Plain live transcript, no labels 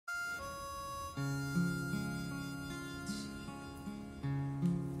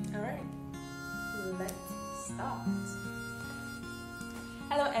start.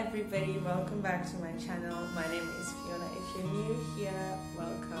 Hello everybody, welcome back to my channel. My name is Fiona. If you're new here,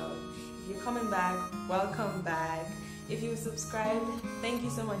 welcome. If you're coming back, welcome back. If you subscribed, thank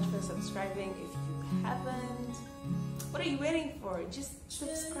you so much for subscribing. If you haven't, what are you waiting for? Just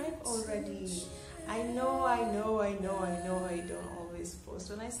subscribe already. I know I don't always post.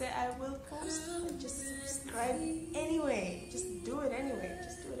 When I say I will post, just subscribe anyway. Just do it anyway.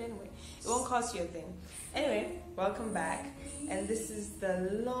 It won't cost you a thing. Anyway, welcome back. And this is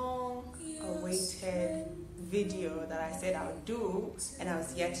the long-awaited video that I said I would do and I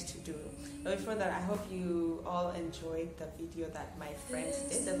was yet to do. But before that, I hope you all enjoyed the video that my friends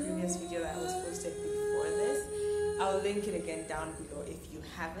did, the previous video that was posted before this. I'll link it again down below if you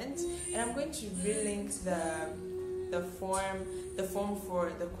haven't. And I'm going to relink the form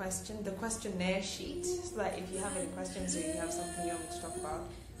for the questionnaire sheet, so that if you have any questions or you have something you want me to talk about,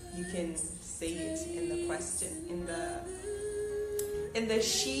 you can say it in the question in the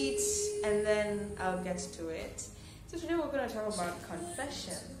sheet, and then I'll get to it. So today we're going to talk about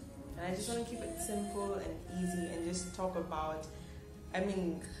confession, and I just want to keep it simple and easy and just talk about,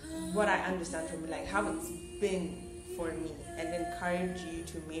 what I understand from it, like how it's been for me, and encourage you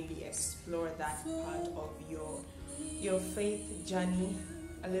to maybe explore that part of your faith journey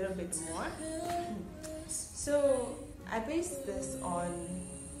a little bit more. So I based this on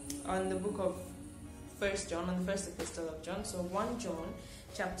the book of 1 John, on the first epistle of John. So 1 John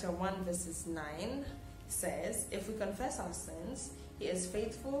chapter 1 verses 9 says, if we confess our sins, he is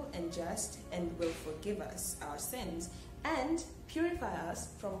faithful and just and will forgive us our sins and purify us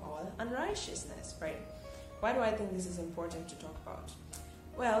from all unrighteousness, right? Why do I think this is important to talk about?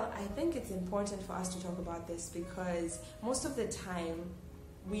 Well, I think it's important for us to talk about this because most of the time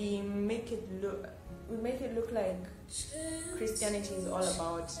we make it look like Christianity is all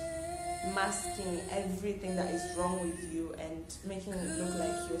about masking everything that is wrong with you and making it look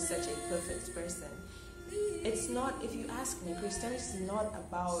like you're such a perfect person. It's not, if you ask me, Christianity is not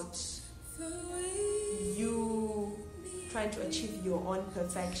about you trying to achieve your own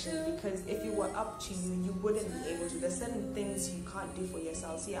perfection, because if it were up to you, you wouldn't be able to. There's certain things you can't do for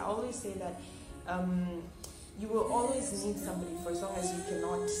yourself. See, I always say that you will always need somebody for as long as you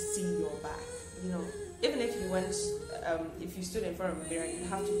cannot see your back. Even if you went, if you stood in front of a mirror, you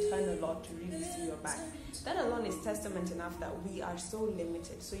have to turn a lot to really see your back. That alone is testament enough that we are so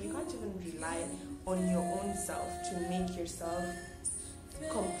limited. So you can't even rely on your own self to make yourself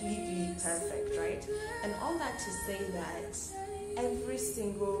completely perfect, right? And all that to say that every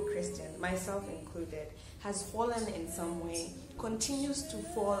single Christian, myself included, has fallen in some way, continues to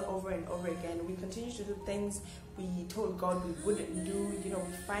fall over and over again. We continue to do things we told God we wouldn't do. We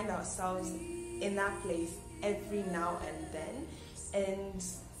find ourselves in that place every now and then. And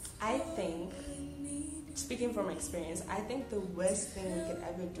I think, speaking from experience, I think the worst thing we could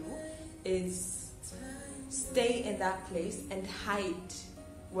ever do is stay in that place and hide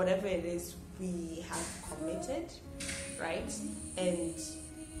whatever it is we have committed, right? And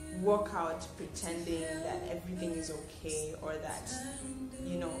walk out pretending that everything is okay, or that,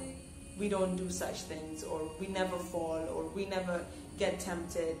 we don't do such things, or we never fall, or we never get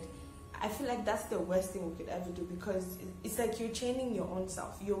tempted. I feel like that's the worst thing we could ever do, because it's like you're chaining your own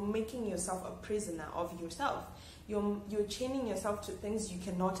self. You're making yourself a prisoner of yourself. You're chaining yourself to things you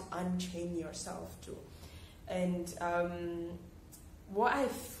cannot unchain yourself to. And what I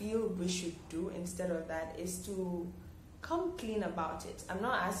feel we should do instead of that is to come clean about it. I'm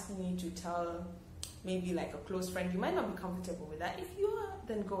not asking you to tell maybe like a close friend. You might not be comfortable with that. If you are,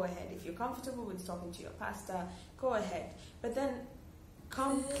 then go ahead. If you're comfortable with talking to your pastor, go ahead. But then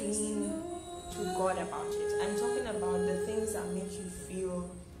come clean to God about it. I'm talking about the things that make you feel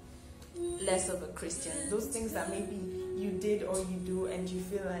less of a Christian. Those things that maybe you did or you do and you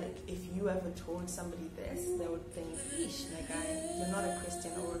feel like if you ever told somebody this, they would think, "Eesh, my guy, you're not a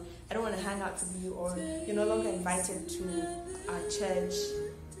Christian," or "I don't want to hang out with you," or "You're no longer invited to our church."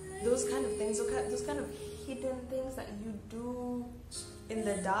 Those kind of things, those kind of hidden things that you do in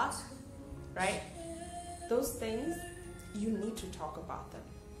the dark, right? Those things, you need to talk about them.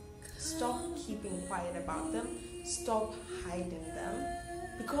 Stop keeping quiet about them. Stop hiding them,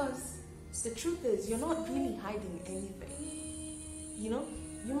 because the truth is, you're not really hiding anything.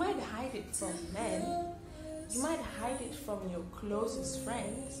 You might hide it from men, you might hide it from your closest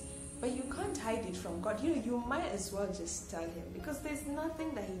friends, but you can't hide it from God. You might as well just tell him, because there's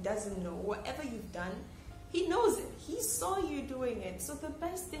nothing that he doesn't know. Whatever you've done, he knows it. He saw you doing it. So the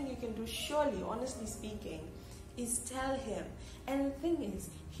best thing you can do, surely, honestly speaking, is tell him. And the thing is,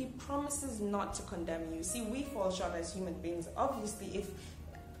 he promises not to condemn you. See, we fall short as human beings. Obviously, if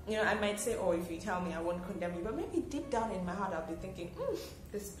I might say, oh, if you tell me, I won't condemn you, but maybe deep down in my heart I'll be thinking,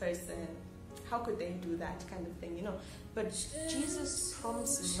 this person, how could they do that kind of thing, But Jesus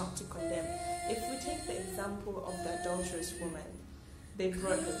promises not to condemn. If we take the example of the adulterous woman, they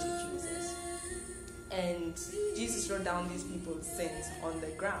brought her to Jesus, and Jesus wrote down these people's sins on the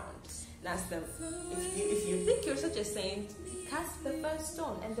ground and asked them, if you think you're such a saint, cast the first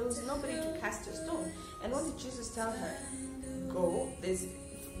stone. And there was nobody to cast a stone. And what did Jesus tell her? Go.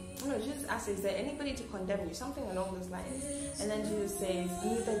 Jesus asked, is there anybody to condemn you? Something along those lines. And then Jesus says,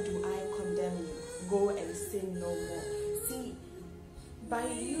 neither do I condemn you. Go and sin no more. See, by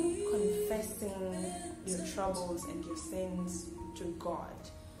you confessing your troubles and your sins to God,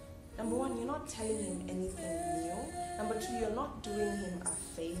 number one, you're not telling him anything new. Number two, you're not doing him a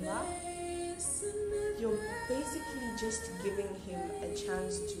favor. You're basically just giving him a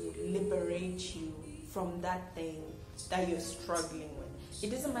chance to liberate you from that thing that you're struggling with. It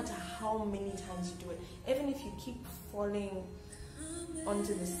doesn't matter how many times you do it. Even if you keep falling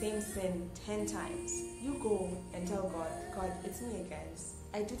onto the same sin 10 times, you go and tell God, it's me again.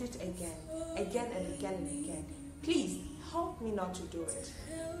 I did it again and again and again. Please help me not to do it.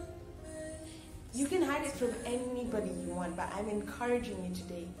 You can hide it from anybody you want, but I'm encouraging you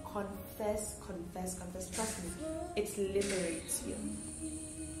today. Confess. Trust me, it liberates you.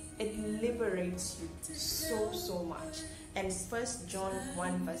 It liberates you so much. And 1 John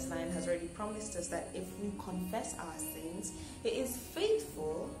 1 verse 9 has already promised us that if we confess our sins, He is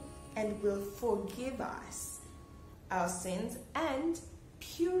faithful and will forgive us our sins and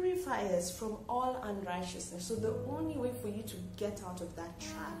purify us from all unrighteousness. So the only way for you to get out of that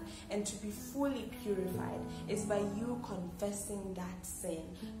trap and to be fully purified is by you confessing that sin.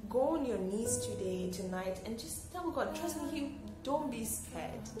 Go on your knees today, tonight, and just tell God, trust me, don't be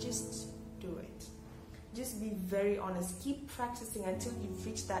scared. Just do it. Just be very honest. Keep practicing until you've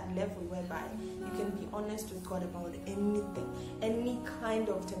reached that level whereby you can be honest with God about anything. Any kind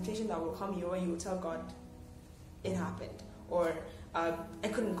of temptation that will come your way, you will tell God, it happened. Or I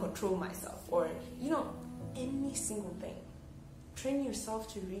couldn't control myself. Or, any single thing. Train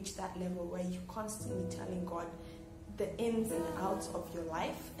yourself to reach that level where you're constantly telling God the ins and outs of your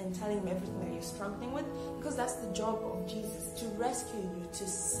life and telling him everything that you're struggling with, because that's the job of Jesus, to rescue you, to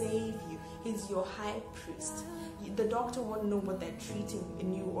save you. He's your high priest. The doctor won't know what they're treating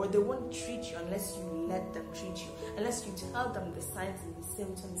in you, or they won't treat you unless you let them treat you, unless you tell them the signs and the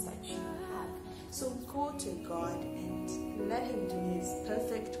symptoms that you have. So go to God and let him do his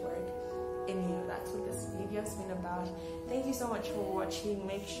perfect work in you. That's what this video has been about. Thank you so much for watching.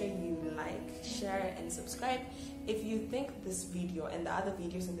 Make sure you like, share, and subscribe. If you think this video and the other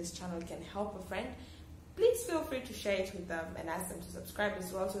videos in this channel can help a friend, please feel free to share it with them and ask them to subscribe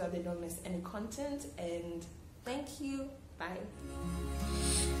as well so that they don't miss any content. And thank you. Bye.